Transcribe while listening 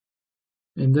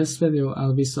In this video,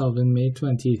 I'll be solving May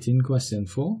 2018 question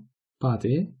 4, Part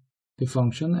A. The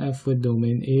function f with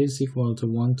domain A is equal to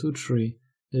 1, 2, 3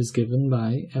 is given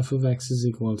by f of x is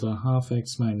equal to half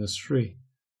x minus 3.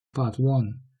 Part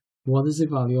 1. What is the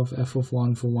value of f of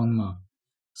 1 for 1 mark?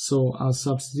 So I'll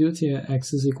substitute here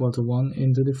x is equal to 1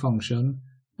 into the function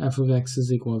f of x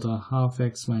is equal to half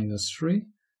x minus 3.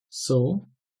 So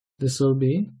this will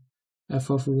be f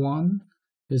of 1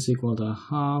 is equal to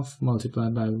half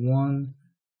multiplied by 1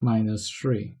 minus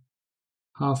 3.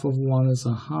 Half of 1 is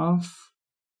a half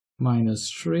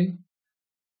minus 3.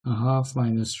 A half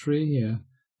minus 3 here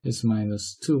is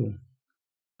minus 2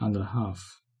 and a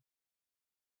half.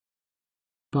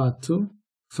 Part 2.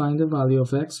 Find the value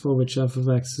of x for which f of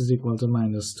x is equal to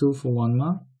minus 2 for 1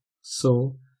 mark.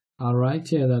 So I'll write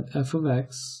here that f of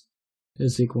x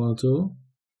is equal to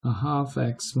a half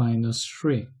x minus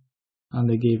 3. And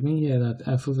they gave me here that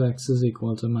f of x is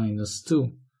equal to minus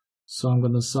 2. So I'm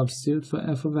going to substitute for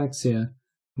f of x here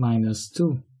minus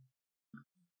 2.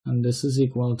 And this is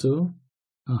equal to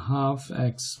a half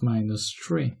x minus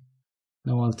 3.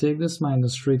 Now I'll take this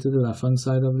minus 3 to the left hand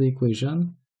side of the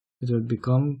equation. It will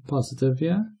become positive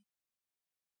here.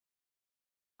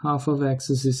 Half of x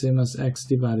is the same as x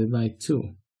divided by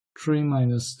 2. 3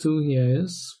 minus 2 here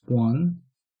is 1.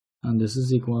 And this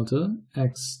is equal to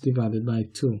x divided by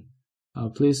 2. I'll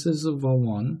place this over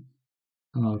 1.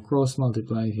 And I'll cross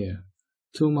multiply here.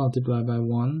 2 multiplied by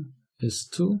 1 is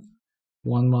 2.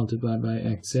 1 multiplied by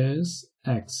x here is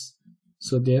x.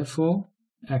 So therefore,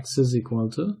 x is equal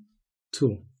to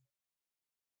 2.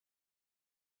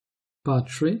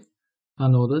 Part 3.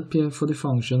 An ordered pair for the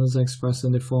function is expressed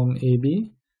in the form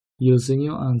AB. Using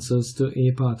your answers to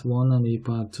A part 1 and A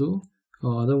part 2,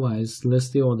 or otherwise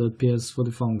list the ordered pairs for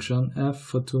the function f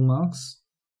for 2 marks.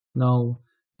 Now,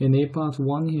 in A part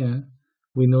 1 here,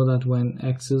 we know that when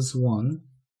x is 1,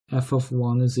 f of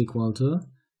 1 is equal to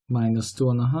minus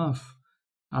 2.5.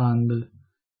 And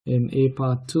in A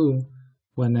part 2,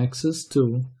 when x is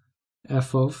 2,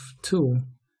 f of 2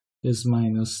 is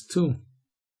minus 2.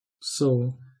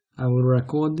 So I will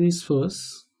record these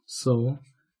first. So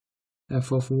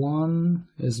f of 1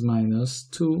 is minus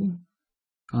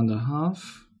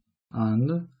 2.5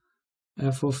 and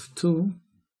f of 2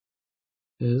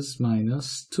 is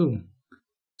minus 2.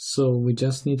 So we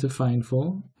just need to find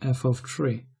for f of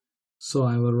 3. So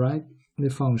I will write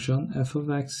the function f of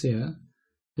x here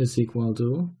is equal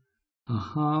to a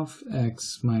half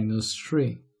x minus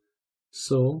 3.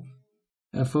 So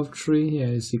f of 3 here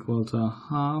is equal to a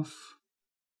half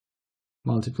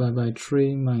multiplied by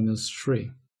 3 minus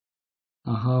 3.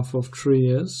 A half of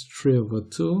 3 is 3 over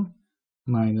 2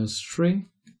 minus 3.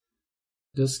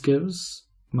 This gives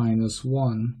minus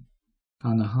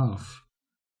 1.5.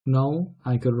 Now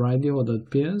I could write the ordered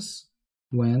pairs.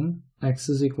 When x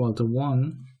is equal to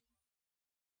 1,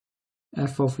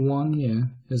 f of 1 here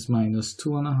is minus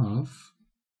 2.5.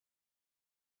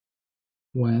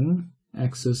 When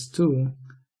x is 2,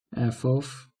 f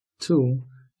of 2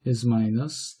 is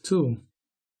minus 2.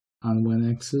 And when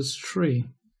x is 3,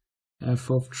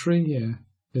 f of 3 here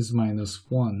is minus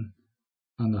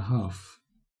 1.5.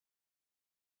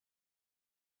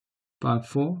 Part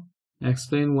 4.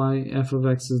 Explain why f of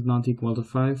x is not equal to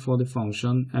 5 for the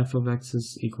function f of x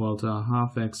is equal to a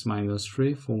half x minus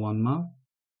 3 for 1 mark.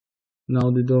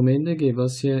 Now the domain they gave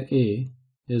us here A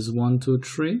is 1, 2,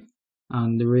 3.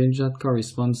 And the range that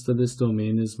corresponds to this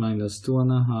domain is minus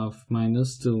 2.5,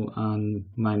 minus 2, and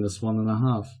minus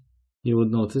 1.5. You would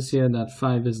notice here that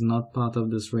 5 is not part of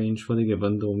this range for the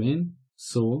given domain,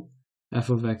 so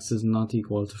f of x is not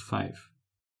equal to 5.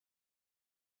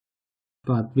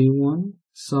 Part B1.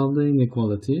 Solve the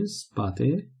inequalities. Part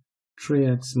A.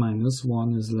 3x minus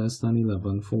 1 is less than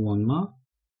 11 for 1 mark.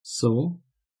 So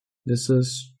this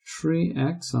is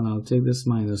 3x, and I'll take this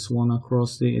minus 1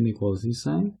 across the inequality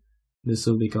sign. This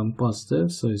will become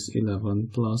positive, so it's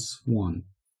 11 plus 1.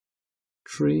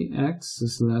 3x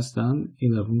is less than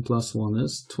 11 plus 1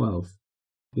 is 12.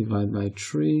 Divide by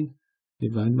 3,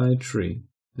 divide by 3.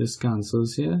 This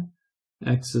cancels here.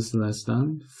 X is less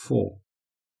than 4.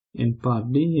 In part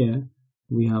B here,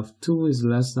 we have 2 is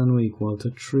less than or equal to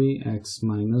 3x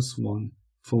minus 1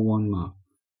 for 1 mark.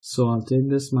 So I'll take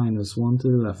this minus 1 to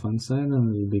the left hand side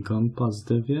and it will become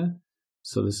positive here.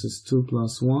 So this is 2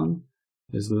 plus 1.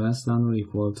 Is less than or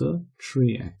equal to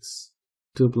 3x.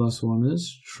 2 plus 1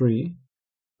 is 3,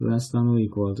 less than or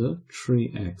equal to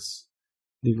 3x.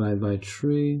 Divide by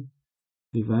 3,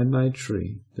 divide by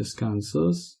 3. This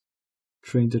cancels.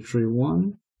 3 into 3,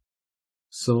 1.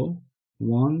 So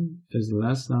 1 is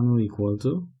less than or equal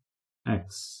to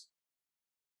x.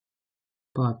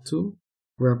 Part 2.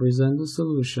 Represent the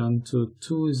solution to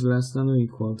 2 is less than or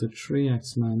equal to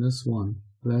 3x minus 1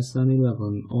 less than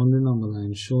 11 on the number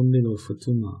line shown below for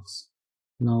 2 marks.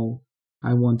 Now,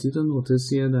 I want you to notice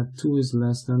here that 2 is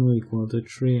less than or equal to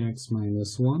 3x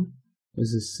minus 1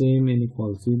 is the same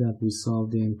inequality that we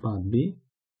solved in part B,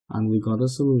 and we got a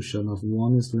solution of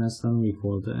 1 is less than or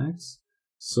equal to x.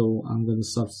 So I'm going to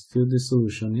substitute the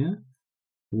solution here.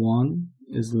 1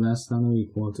 is less than or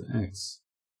equal to x.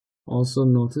 Also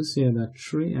notice here that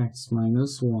 3x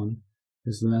minus 1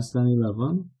 is less than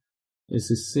 11 is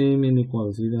the same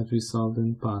inequality that we solved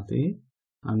in part A,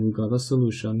 and we got a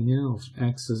solution here of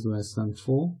x is less than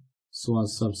 4. So I'll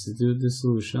substitute the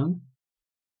solution.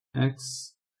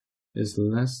 X is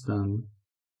less than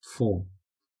 4.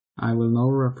 I will now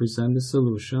represent the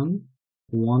solution.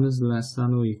 1 is less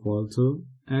than or equal to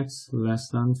x less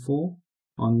than 4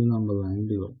 on the number line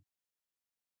below.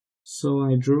 So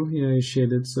I drew here a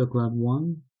shaded circle at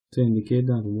 1 to indicate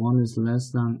that 1 is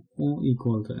less than or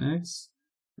equal to x,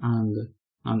 and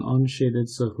an unshaded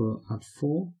circle at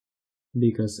 4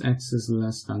 because x is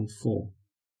less than 4.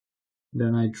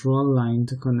 Then I draw a line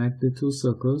to connect the two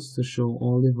circles to show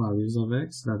all the values of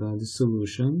x that are the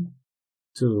solution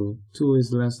to 2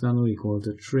 is less than or equal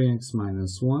to 3x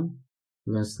minus 1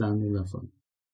 less than 11.